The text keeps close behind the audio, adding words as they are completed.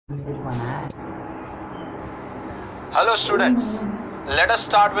Hello students, let us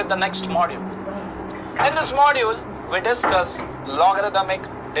start with the next module. In this module, we discuss logarithmic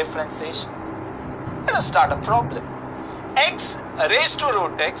differentiation. Let us start a problem. X raised to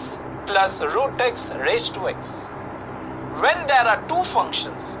root x plus root x raised to x. When there are two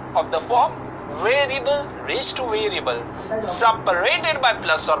functions of the form variable raised to variable separated by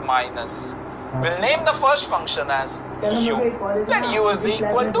plus or minus, we'll name the first function as u. Let u is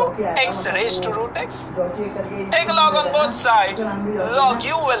equal to x raised to root x. Take log on both sides. Log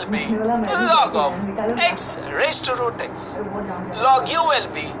u will be log of x raised to root x. Log u will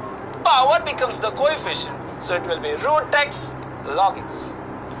be, power becomes the coefficient, so it will be root x log x.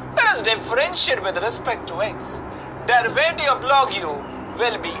 Let us differentiate with respect to x. Derivative of log u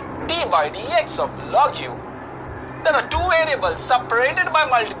will be d by dx of log u. There are two variables separated by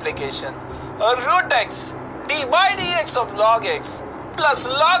multiplication. Root x d by dx of log x plus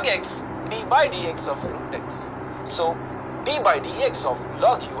log x d by dx of root x. So d by dx of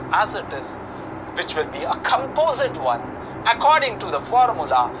log u as it is, which will be a composite one. According to the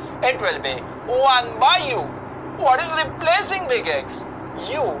formula, it will be 1 by u. What is replacing big X?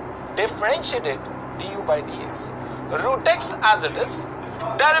 U. Differentiate it, du by dx. Root x as it is,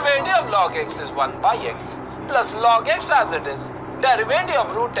 derivative of log x is 1 by x, plus log x as it is, derivative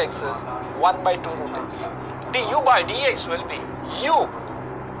of root x is 1 by 2 root x. Du by dx will be u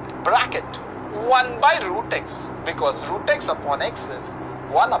bracket 1 by root x, because root x upon x is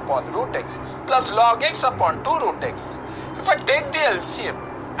 1 upon root x, plus log x upon 2 root x. If I take the LCM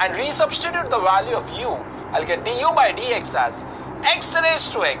and resubstitute the value of u, I'll get du by dx as x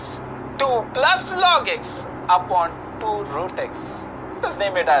raised to x 2 plus log x upon 2 root x. Let's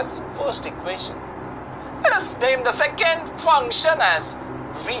name it as first equation. Let us name the second function as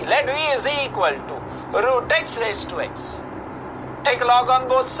v. Let v is equal to root x raised to x. Take log on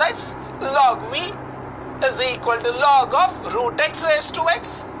both sides. Log v is equal to log of root x raised to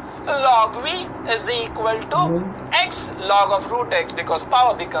x. Log v is equal to x log of root x, because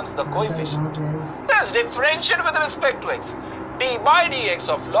power becomes the coefficient. Let us differentiate with respect to x. D by dx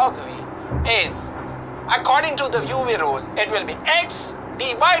of log v is, according to the UV rule, it will be x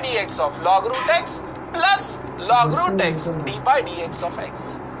d by dx of log root x plus log root x d by dx of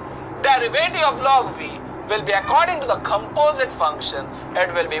x. Derivative of log v will be, according to the composite function,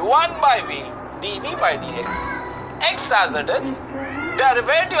 it will be 1 by v dv by dx. X as it is,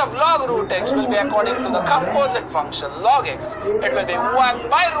 derivative of log root x will be, according to the composite function log x, it will be 1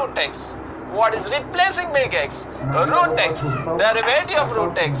 by root x. What is replacing big X? Root x, derivative of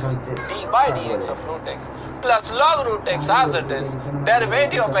root x, d by dx of root x, plus log root x as it is,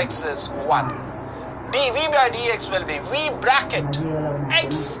 derivative of x is 1. dv by dx will be v bracket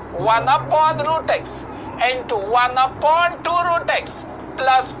x 1 upon root x into 1 upon 2 root x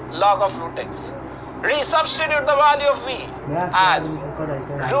plus log of root x. Resubstitute the value of v as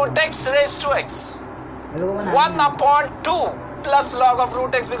root x raised to x 1 upon 2 plus log of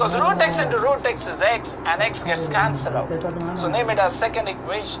root x, because root x into root x is x and x gets cancelled out. So name it as second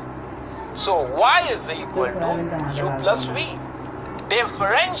equation. So y is equal to u plus v.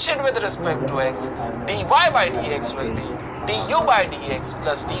 Differentiate with respect to x. dy by dx will be du by dx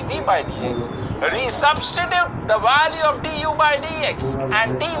plus dv by dx. Resubstitute the value of du by dx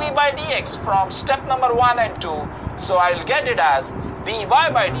and dv by dx from step number 1 and 2. So I will get it as dy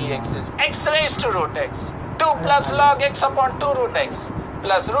by dx is x raised to root x 2 plus log x upon 2 root x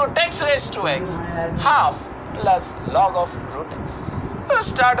plus root x raised to x half plus log of root x. Let's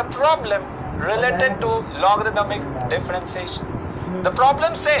start a problem related to logarithmic differentiation. The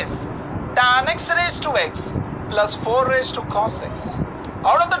problem says tan x raised to x plus 4 raised to cos x.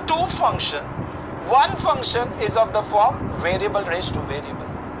 Out of the two functions, one function is of the form variable raised to variable,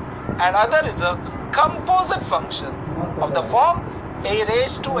 and other is a composite function of the form a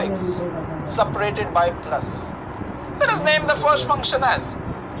raised to x separated by plus. Let us name the first function as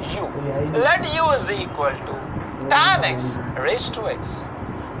u. Let u is equal to tan x raised to x.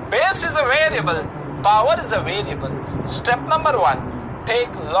 Base is a variable, power is a variable. Step number 1,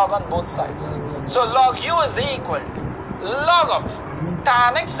 take log on both sides. So log u is equal to log of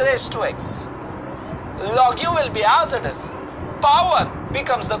tan x raised to x. Log u will be as it is. Power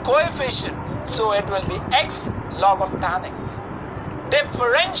becomes the coefficient, so it will be x log of tan x.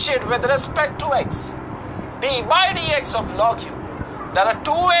 Differentiate with respect to x. d by dx of log u. There are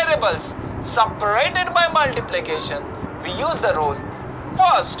two variables separated by multiplication. We use the rule.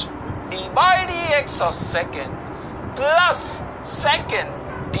 First, d by dx of second plus second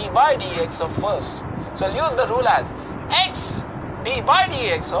d by dx of first. So I'll use the rule as x d by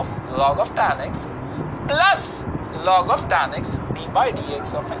dx of log of tan x plus log of tan x d by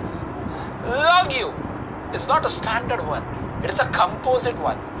dx of x. Log u is not a standard one. It is a composite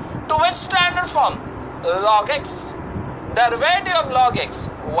one. To which standard form? Log x. Derivative of log x,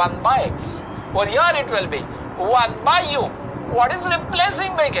 1 by x. Or here it will be 1 by u. What is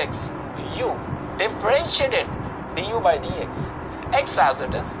replacing big X? U. Differentiate it. du by dx. X as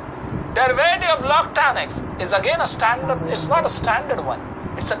it is. Derivative of log tan x is again a standard. It's not a standard one.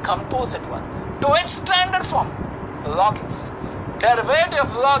 It's a composite one. To which standard form? Log x. Derivative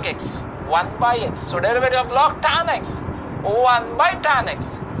of log x, 1 by x. So derivative of log tan x, 1 by tan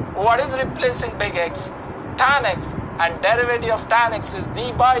x. What is replacing big X? Tan x. And derivative of tan x is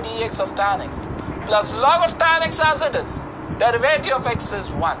d by dx of tan x. Plus log of tan x as it is. Derivative of x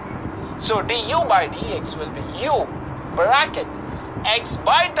is 1. So du by dx will be u bracket x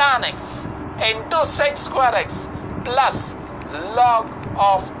by tan x into sec square x plus log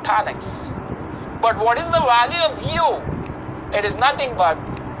of tan x. But what is the value of u? It is nothing but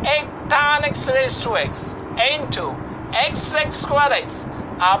tan x raised to x into x sec square x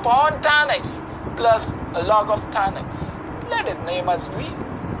upon tan x plus log of tan x. Let its name as v.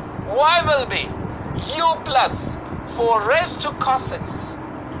 Y will be u plus 4 raised to cos x.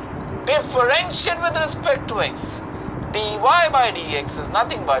 Differentiate with respect to x. dy by dx is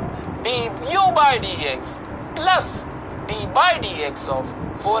nothing but du by dx plus d by dx of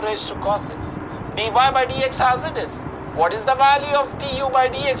 4 raised to cos x. dy by dx as it is. What is the value of du by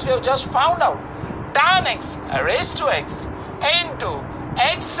dx? We have just found out. Tan x raised to x into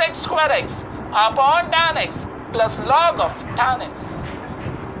x sec square x upon tan x plus log of tan x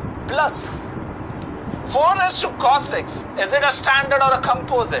plus 4 raised to cos x. Is it a standard or a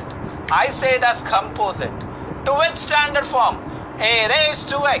composite? I say it as composite. To which standard form? A raised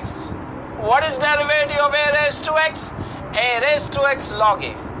to x. What is derivative of a raised to x? A raised to x log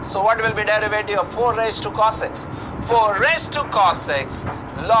a. So what will be derivative of 4 raised to cos x? 4 raised to cos x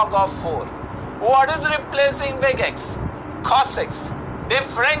log of 4. What is replacing big X? Cos x.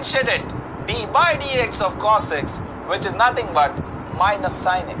 Differentiate it. D by dx of cos x, which is nothing but minus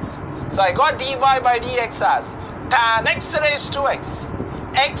sin x. So I got dy by dx as tan x raised to x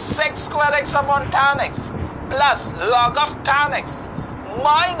sec square x upon tan x plus log of tan x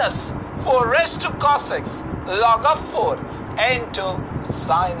minus 4 raised to cos x log of 4 into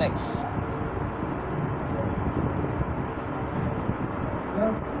sin x.